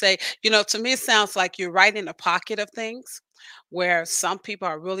hear you say, to me, it sounds like you're right in the pocket of things where some people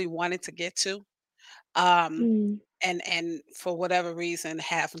are really wanting to get to. Um, Mm. and for whatever reason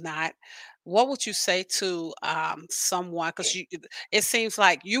have not. What would you say to someone? Because it seems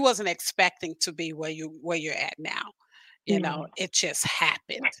like you wasn't expecting to be where you're at now. No. It just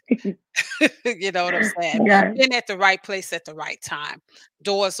happened. You know what I'm saying? Yes. Being at the right place at the right time,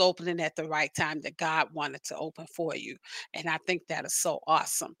 doors opening at the right time that God wanted to open for you. And I think that is so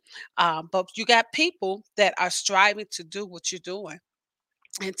awesome. But you got people that are striving to do what you're doing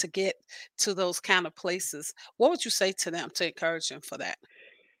and to get to those kind of places. What would you say to them to encourage them for that?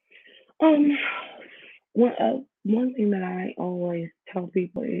 Um, one thing that I always tell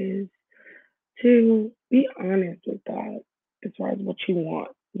people is to be honest with God as far as what you want.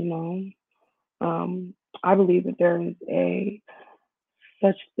 I believe that there is a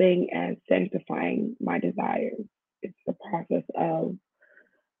such thing as sanctifying my desires. It's the process of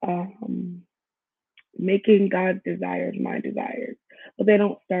um, making God's desires my desires, but they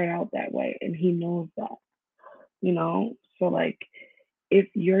don't start out that way, and He knows that. So like, if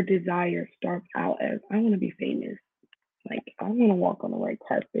your desire starts out as I want to be famous, like I want to walk on the red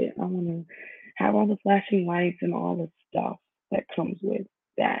carpet, I want to have all the flashing lights and all the stuff that comes with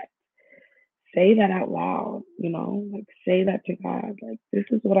that. Say that out loud. Like say that to God. Like, this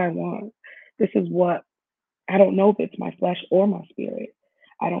is what I want. This is what I don't know if it's my flesh or my spirit.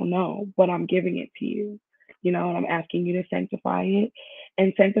 I don't know, but I'm giving it to you, and I'm asking you to sanctify it.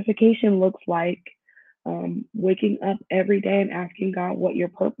 And sanctification looks like waking up every day and asking God what your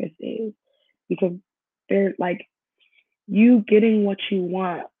purpose is. Because there's like, you getting what you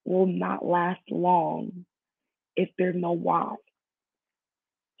want will not last long if there's no why.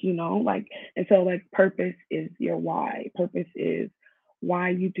 Like, and so like purpose is your why. Purpose is why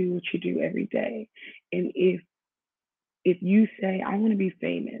you do what you do every day. And if you say I want to be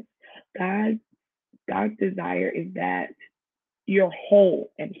famous, god God's desire is that you're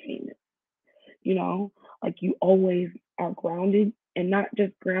whole and famous. Like, you always are grounded, and not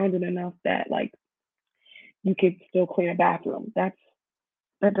just grounded enough that like you could still clean a bathroom. That's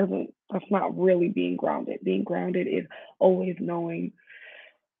not really being grounded. Being grounded is always knowing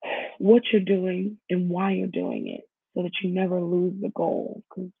what you're doing and why you're doing it. so that you never lose the goal.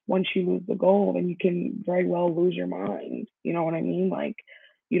 Because once you lose the goal, then you can very well lose your mind. You know what I mean? Like,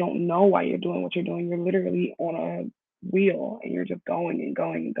 you don't know why you're doing what you're doing. You're literally on a wheel and you're just going and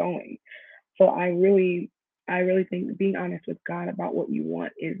going and going. So I really think being honest with God about what you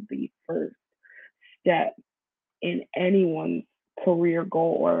want is the first step in anyone's career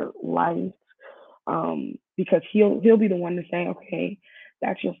goal or life, because he'll be the one to say, okay,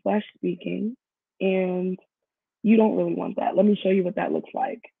 that's your flesh speaking, and you don't really want that. Let me show you what that looks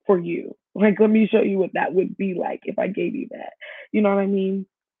like for you. Like, let me show you what that would be like if I gave you that. You know what I mean?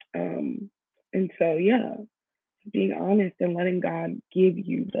 Um, and so, yeah, being honest and letting God give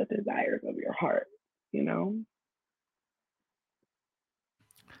you the desires of your heart, you know?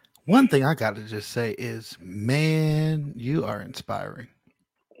 One thing I got to just say is, man, you are inspiring.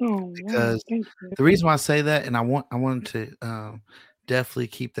 Oh, wow. Because Thank you. the reason why I say that, and I wanted to definitely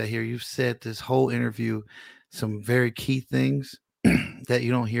keep that here. You've said this whole interview some very key things that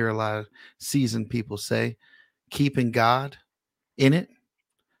you don't hear a lot of seasoned people say. Keeping God in it,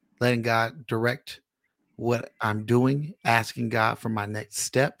 letting God direct what I'm doing, asking God for my next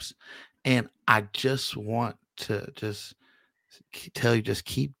steps, and I just want to just tell you, just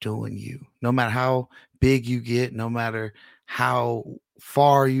keep doing you. No matter how big you get, no matter how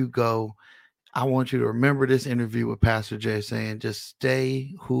far you go, I want you to remember this interview with Pastor Jay saying, just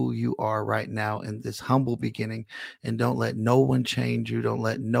stay who you are right now in this humble beginning, and don't let no one change you. Don't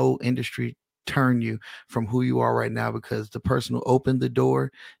let no industry turn you from who you are right now, because the person who opened the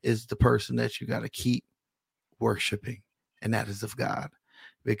door is the person that you got to keep worshiping, and that is of God.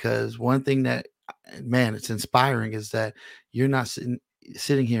 Because one thing that, man, it's inspiring is that you're not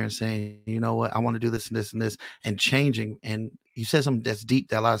sitting here and saying, you know what, I want to do this and this and this, and changing. And you said something that's deep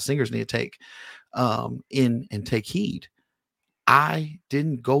that a lot of singers need to take in and take heed. I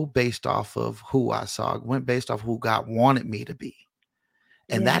didn't go based off of who I saw. I went based off who God wanted me to be.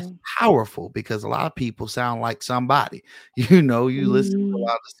 And Yeah. that's powerful, because a lot of people sound like somebody. You know, you listen to a Mm,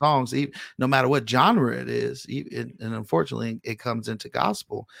 lot of songs, even, no matter what genre it is, and unfortunately it comes into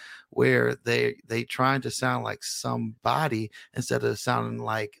gospel, where they trying to sound like somebody instead of sounding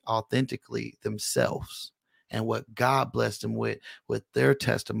like authentically themselves, and what God blessed them with their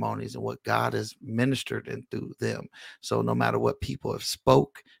testimonies and what God has ministered and through them. So no matter what people have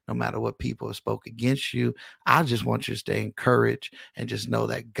spoke, no matter what people have spoke against you, I just want you to stay encouraged and just know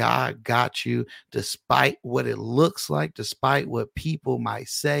that God got you, despite what it looks like, despite what people might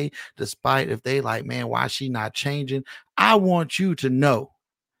say, despite if they like, man, why is she not changing? I want you to know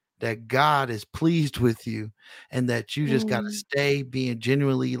that God is pleased with you, and that you just got to mm, stay being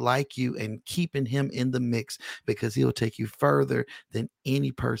genuinely like you and keeping him in the mix, because he'll take you further than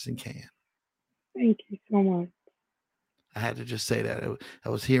any person can. thank you so much. I had to just say that. I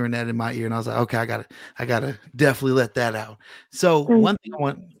was hearing that in my ear, and I was like, okay, I gotta definitely let that out. So Thank one thing I you.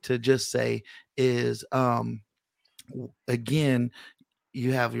 want to just say is, again,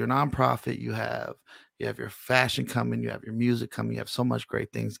 you have your nonprofit, you have your fashion coming, you have your music coming, you have so much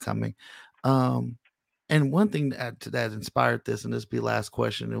great things coming. Um, and one thing that inspired this, and this will be last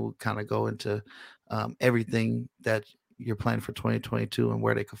question, and we'll kind of go into everything that you're planning for 2022 and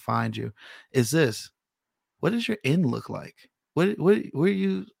where they could find you, is this: what does your end look like? Where's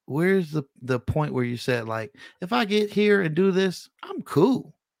the point where you said, like, if I get here and do this, I'm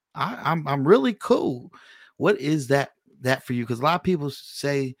cool. I'm really cool. What is that for you? Because a lot of people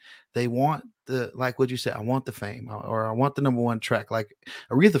say they want the, like what you said, I want the fame, or I want the number one track. Like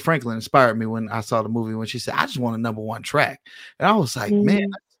Aretha Franklin inspired me when I saw the movie, when she said, I just want a number one track. And I was like, man,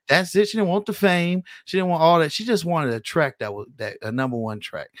 Mm, that's it. She didn't want the fame. She didn't want all that. She just wanted a track that a number one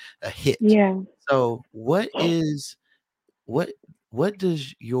track, a hit. yeah. So what what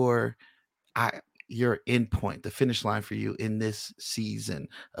does I your endpoint, the finish line for you in this season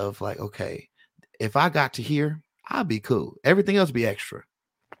of, like, okay, if I got to here, I'll be cool. Everything else be extra.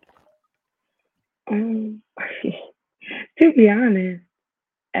 Um, to be honest,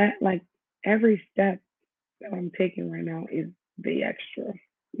 at like every step that I'm taking right now is the extra.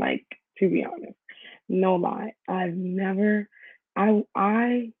 Like, to be honest, no lie. I've never, I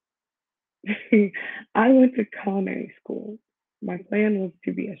I went to culinary school. My plan was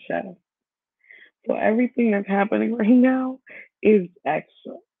to be a chef. So everything that's happening right now is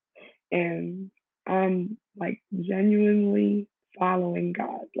extra. And I'm like genuinely following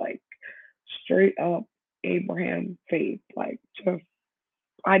God, like straight up Abraham faith. Like, just,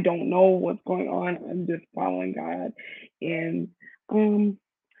 I don't know what's going on. I'm just following God. And um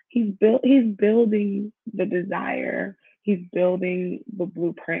he's building the desire. He's building the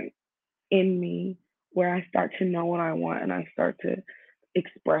blueprint in me, where I start to know what I want and I start to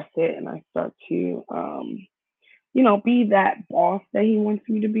express it and I start to be that boss that he wants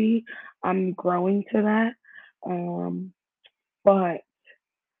me to be. I'm growing to that. Um, but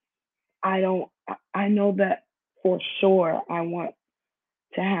I don't, I know that for sure I want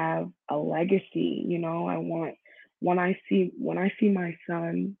to have a legacy. I want when I see my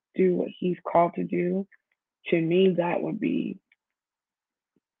son do what he's called to do, to me that would be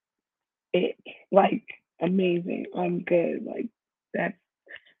it. Like amazing. I'm good. Like that's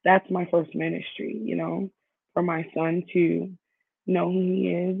that's my first ministry, for my son to know who he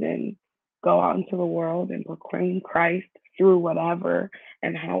is and go out into the world and proclaim Christ through whatever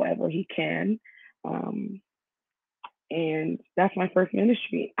and however he can. Um, and that's my first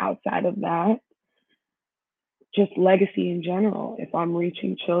ministry. Outside of that, just legacy in general. If I'm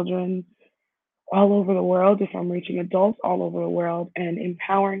reaching children all over the world, if I'm reaching adults all over the world and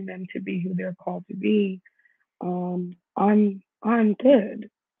empowering them to be who they're called to be, I'm good.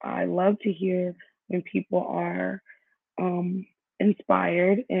 I love to hear when people are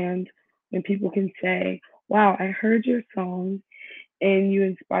inspired and when people can say, "Wow, I heard your song and you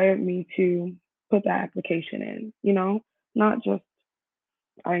inspired me to put that application in." Not just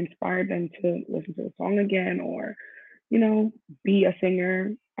I inspired them to listen to the song again or be a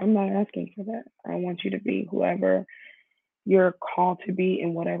singer. I'm not asking for that. I want you to be whoever you're called to be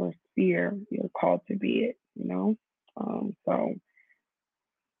in whatever sphere you're called to be So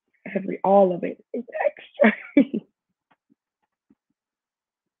all of it is extra.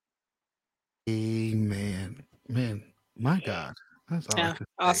 Amen. Man, my God. That's all I Yeah. can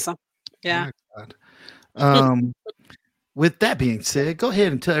say. Awesome. Yeah. My God. With that being said, go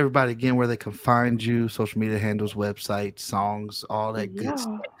ahead and tell everybody again where they can find you, social media handles, website, songs, all that good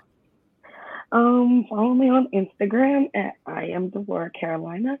stuff. Follow me on Instagram at I am Deborah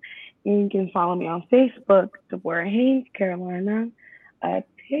Carolina. And you can follow me on Facebook, Deborah Haynes Carolina.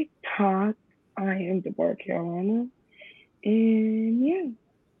 TikTok, I am Deborah Carolina. And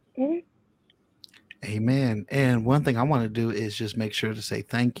yeah. Amen. And one thing I want to do is just make sure to say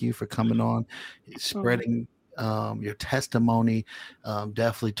thank you for coming on, spreading your testimony,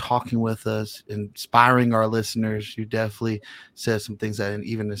 definitely talking with us, inspiring our listeners. You definitely said some things that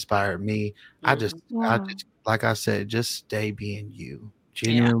even inspired me. I just, like I said, just stay being you,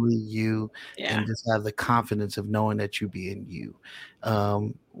 genuinely you, and just have the confidence of knowing that you being you.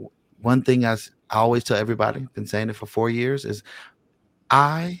 One thing I always tell everybody, been saying it for 4 years, is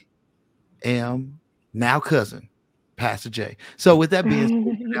I am now cousin Pastor J. So with that being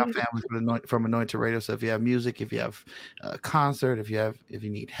said, now family from Anointed Radio. So if you have music, if you have a concert, if you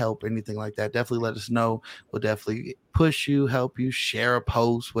need help, anything like that, definitely let us know. We'll definitely push you, help you, share a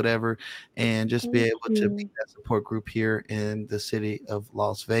post, whatever, and just be able to be that support group here in the city of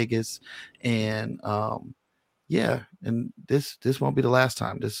Las Vegas. And and this won't be the last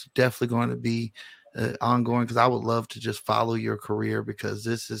time. This is definitely going to be ongoing, because I would love to just follow your career, because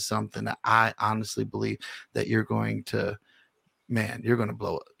this is something that I honestly believe that you're going to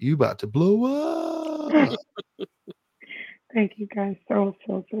blow up. You about to blow up. Thank you guys so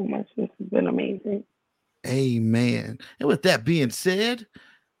much. This has been amazing. Amen. And with that being said,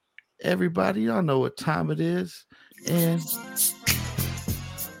 everybody, y'all know what time it is. And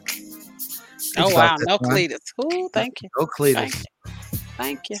wow, no Cletus. Ooh, thank you. No Cletus.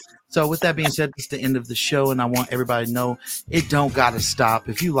 Thank you. So with that being said, it's the end of the show, and I want everybody to know it don't gotta stop.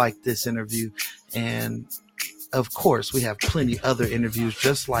 If you like this interview, and of course we have plenty other interviews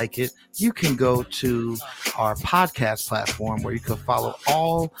just like it, you can go to our podcast platform where you can follow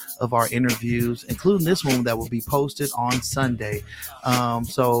all of our interviews, including this one that will be posted on Sunday.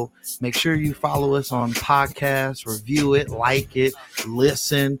 So make sure you follow us on podcasts, review it, like it,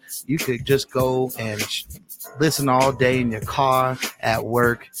 listen. You could just go and listen all day in your car, at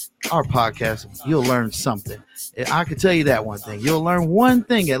work. Our podcast, you'll learn something. I can tell you that one thing. You'll learn one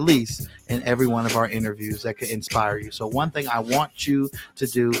thing at least in every one of our interviews that could inspire you. So one thing I want you to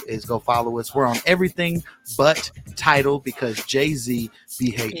do is go follow us. We're on everything but Tidal, because Jay-Z be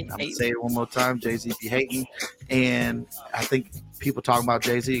hating. I'm going to say it one more time. Jay-Z be hating. And I think people talking about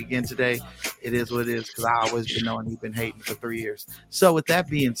Jay-Z again today. It is what it is, because I always been knowing he's been hating for 3 years. So with that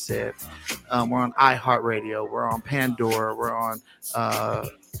being said, we're on iHeartRadio. We're on Pandora. We're on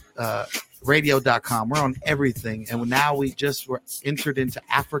radio.com. We're on everything. And now we just were entered into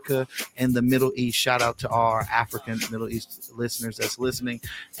Africa and the Middle East. Shout out to our African Middle East listeners that's listening.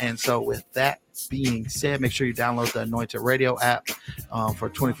 And so with that being said, make sure you download the Anointed Radio app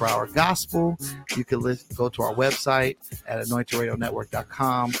for 24-hour gospel. You can go to our website at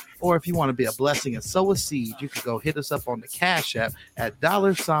anointedradionetwork.com. Or if you want to be a blessing and sow a seed, you can go hit us up on the Cash App at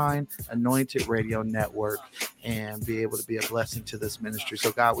 $Anointed Radio Network and be able to be a blessing to this ministry.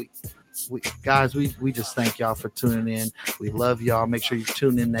 So God, we guys, we just thank y'all for tuning in. We love y'all. Make sure you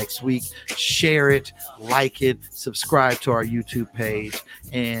tune in next week. Share it, like it, subscribe to our YouTube page,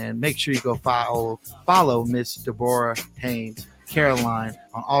 and make sure you go follow Miss Deborah Haynes Caroline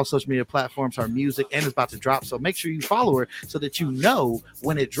on all social media platforms. Her music and it's about to drop, so make sure you follow her so that you know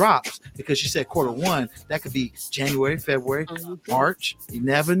when it drops, because she said Q1. That could be January, February, March. You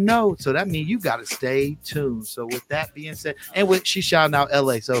never know, so that means you got to stay tuned. So with that being said, and she's shouting out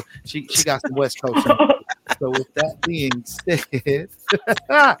LA, so she got some West Coast. So with that being said,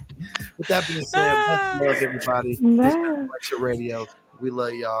 much love everybody. This is Radio. We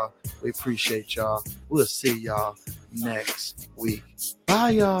love y'all. We appreciate y'all. We'll see y'all next week. Bye,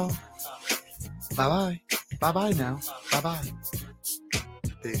 y'all. Bye-bye. Bye-bye now. Bye-bye.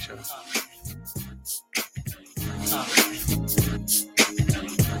 Peace,